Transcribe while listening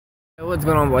What's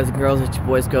going on, boys and girls? It's your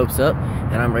boy Scopes Up,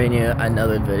 and I'm bringing you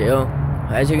another video.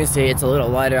 As you can see, it's a little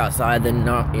lighter outside than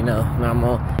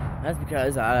normal. That's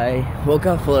because I woke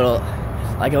up a little,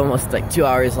 almost 2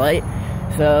 hours late.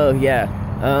 So yeah,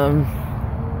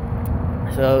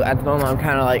 so at the moment I'm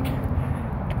kind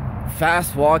of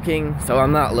fast walking, so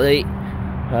I'm not late.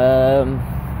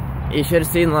 You should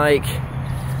have seen 1,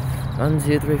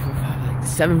 2, 3, 4, 5,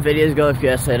 7 videos ago if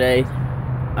yesterday.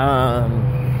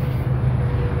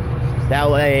 That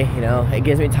way, it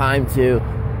gives me time to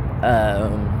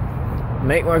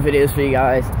make more videos for you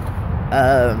guys.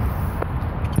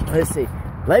 Let's see.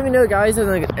 Let me know, guys, in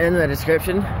the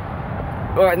description,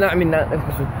 or not the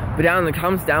description, but down in the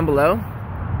comments down below,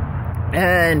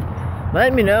 and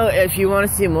let me know if you want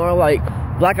to see more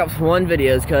Black Ops 1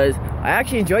 videos, because I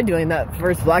actually enjoyed doing that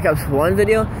first Black Ops 1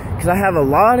 video, because I have a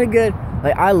lot of good,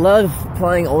 I love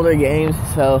playing older games,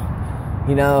 so,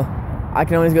 I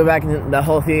can always go back in the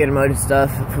whole theater mode and stuff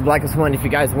for Black Ops 1 if you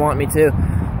guys want me to.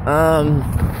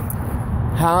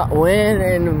 When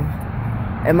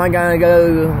am I gonna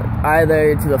go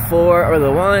either to the 4 or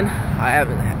the 1? I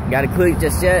haven't got a clue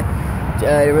just yet.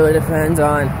 It really depends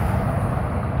on,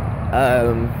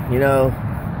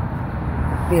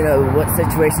 what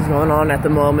situation's going on at the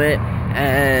moment,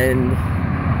 and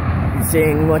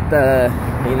seeing what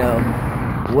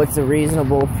what's a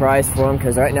reasonable price for them,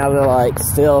 because right now they're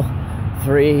still so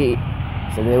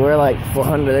they were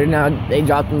 400. They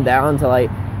dropped them down to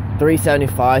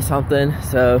 375 something.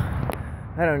 So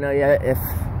I don't know yet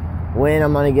when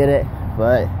I'm gonna get it,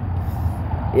 but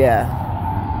yeah.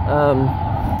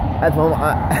 At the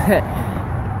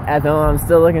moment I'm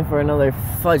still looking for another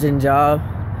fudging job.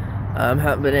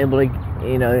 Haven't been able to,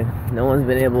 no one's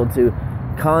been able to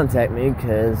contact me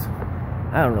because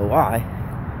I don't know why.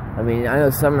 I mean, I know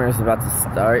summer is about to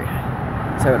start.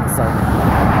 Sorry about the sun.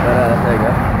 But, there you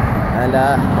go. And,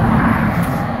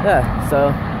 yeah,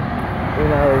 so,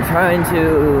 trying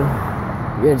to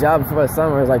get a job before the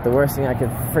summer is the worst thing I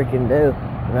could freaking do.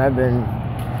 And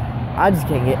I just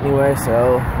can't get anywhere,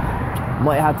 so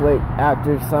might have to wait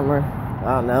after summer.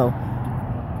 I don't know.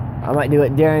 I might do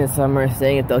it during the summer,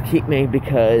 seeing if they'll keep me,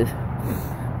 because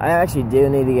I actually do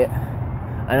need to get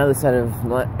another set of,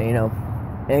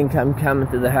 income coming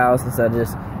through the house instead of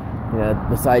just,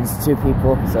 besides 2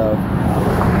 people. So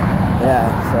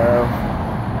yeah, so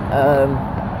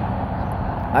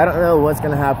I don't know what's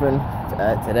gonna happen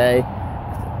today,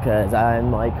 because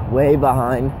I'm way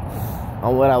behind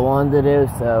on what I wanted to do.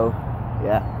 So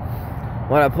yeah,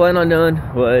 what I planned on doing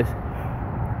was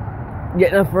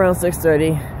getting up around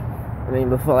 6:30.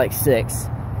 Before 6,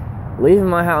 leaving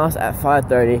my house at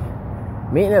 5:30,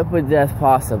 meeting up with Death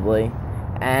possibly,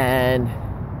 and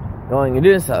going and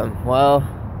doing something. Well,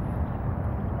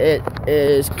 it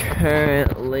is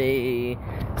currently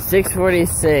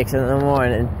 6:46 in the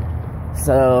morning,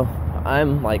 so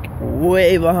I'm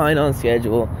way behind on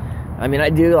schedule. I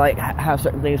do have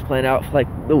certain things planned out for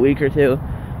the week or 2,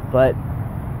 but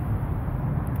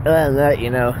other than that,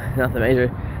 nothing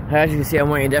major. As you can see, I'm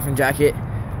wearing a different jacket.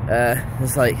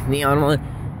 It's neon one.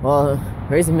 Well, the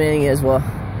reason being is, long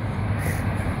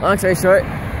story short,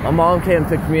 my mom came and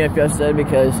picked me up yesterday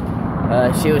because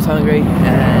she was hungry,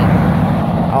 and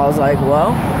I was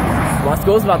well, my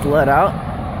school's about to let out,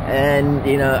 and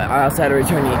I also had to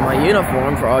return my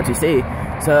uniform for ROTC.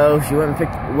 So she went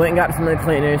and got it from the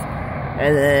cleaners,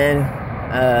 and then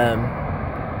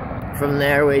from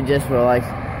there we just were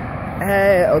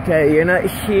hey, okay, you're not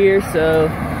here, so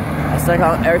I stuck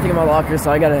everything in my locker,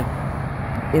 so I gotta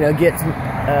get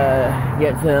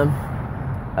them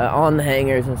on the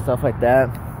hangers and stuff like that.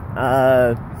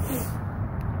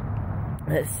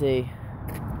 Let's see.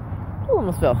 Oh,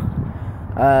 almost fell.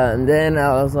 And then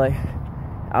I was like,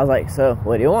 so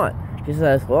what do you want? She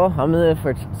says, well, I'm gonna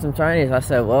for some Chinese. I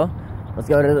said, well, let's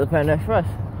go to the Panda Express.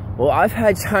 Well, I've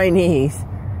had Chinese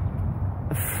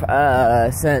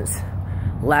since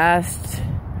last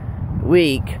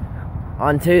week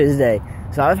on Tuesday.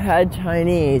 So I've had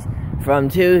Chinese from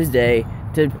Tuesday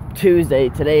to Tuesday.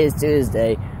 Today is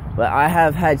Tuesday, but I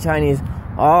have had Chinese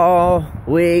all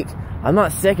week. I'm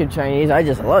not sick of Chinese, I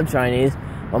just love Chinese.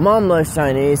 My mom loves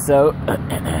Chinese, so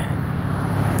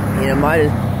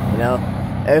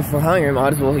if we're hungry,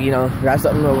 might as well, grab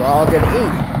something that we're all gonna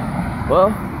eat.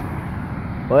 Well,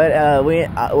 what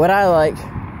I like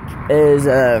is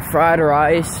fried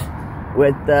rice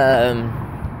with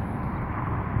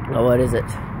what is it?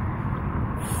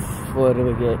 What do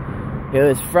we get? It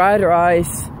was fried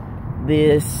rice,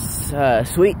 this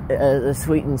sweet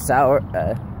and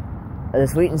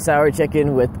sour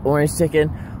chicken with orange chicken.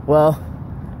 Well,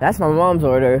 that's my mom's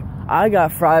order. I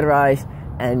got fried rice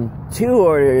and 2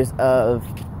 orders of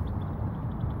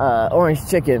orange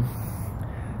chicken.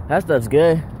 That stuff's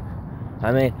good.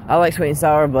 I mean, I like sweet and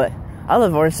sour, but I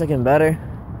love orange chicken better.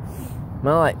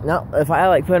 If I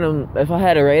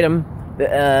had to rate them,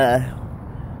 the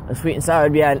sweet and sour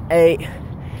would be at an 8,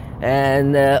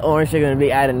 and the orange chicken would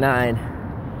be at a 9.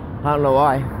 I don't know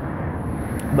why,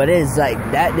 but it is like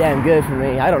that damn good for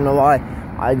me. I don't know why.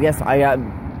 I guess I got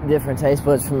different taste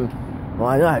buds from. Well,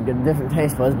 I know I have different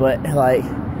taste buds, but like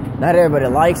not everybody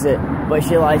likes it. But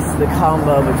she likes the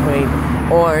combo between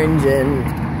orange and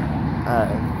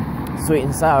sweet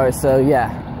and sour. So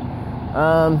yeah.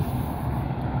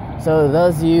 So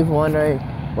those of you wondering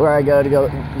where I go to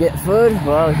get food,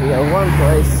 well, you go one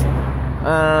place.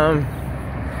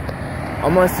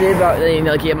 I'm gonna see about,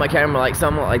 keep my camera like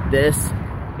somewhat like this,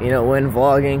 when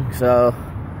vlogging. So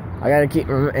I gotta keep,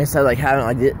 instead of like having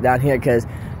it like down here, because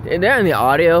there in the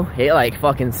audio, it like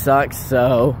fucking sucks.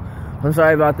 So I'm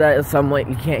sorry about that. It's somewhat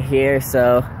you can't hear.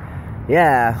 So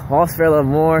yeah, lost for a little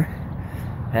more,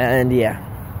 and yeah.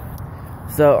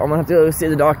 So I'm gonna have to go see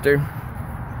the doctor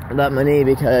about my knee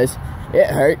because it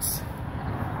hurts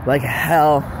like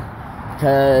hell.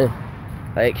 Cause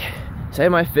like, say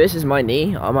my fist is my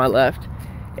knee on my left,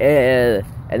 and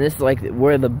this is like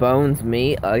where the bones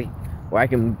meet, like where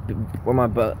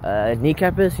my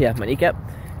kneecap is. Yeah, my kneecap.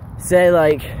 Say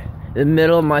like the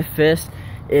middle of my fist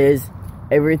is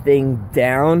everything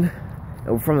down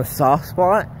from the soft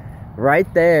spot.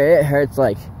 Right there, it hurts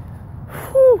like,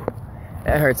 whew,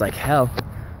 it hurts like hell.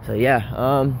 So yeah,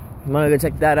 I'm gonna go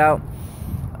check that out.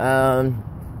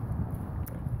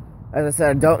 As I said,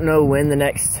 I don't know when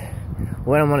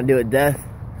I'm gonna do with Death,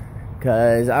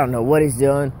 cause I don't know what he's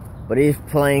doing, but he's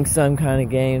playing some kind of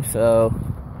game, so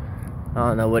I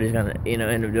don't know what he's gonna,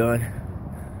 end up doing.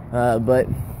 But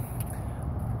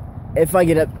if I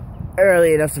get up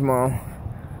early enough tomorrow,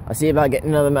 I'll see about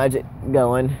getting another Magic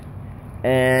going,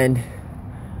 and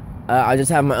I'll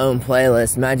just have my own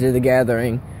playlist, Magic the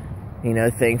Gathering,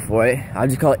 thing for it. I'll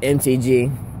just call it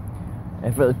MTG,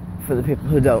 and for the people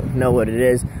who don't know what it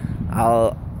is,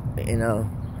 I'll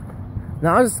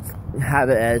just have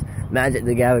it as Magic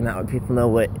the Gathering. That way people know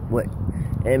what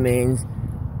it means.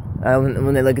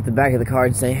 When they look at the back of the card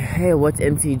and say, hey, what's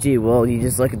MTG? Well, you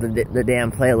just look at the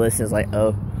damn playlist and it's like,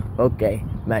 oh, okay,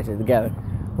 Magic the Gathering.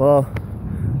 Well,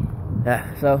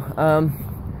 yeah, so,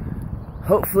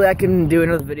 hopefully I can do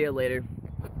another video later.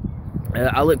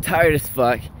 I look tired as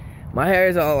fuck. My hair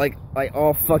is all like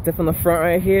all fucked up on the front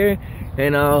right here,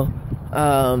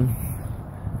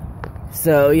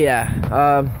 so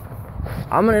yeah,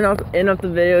 I'm gonna end up the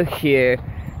video here,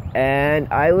 and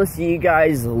I will see you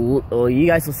guys, well, you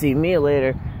guys will see me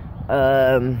later,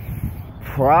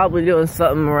 probably doing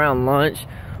something around lunch,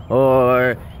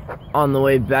 or on the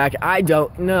way back, I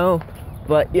don't know,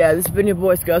 but yeah, this has been your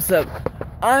boy Scuss Up.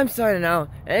 I'm signing out,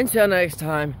 until next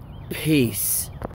time, peace.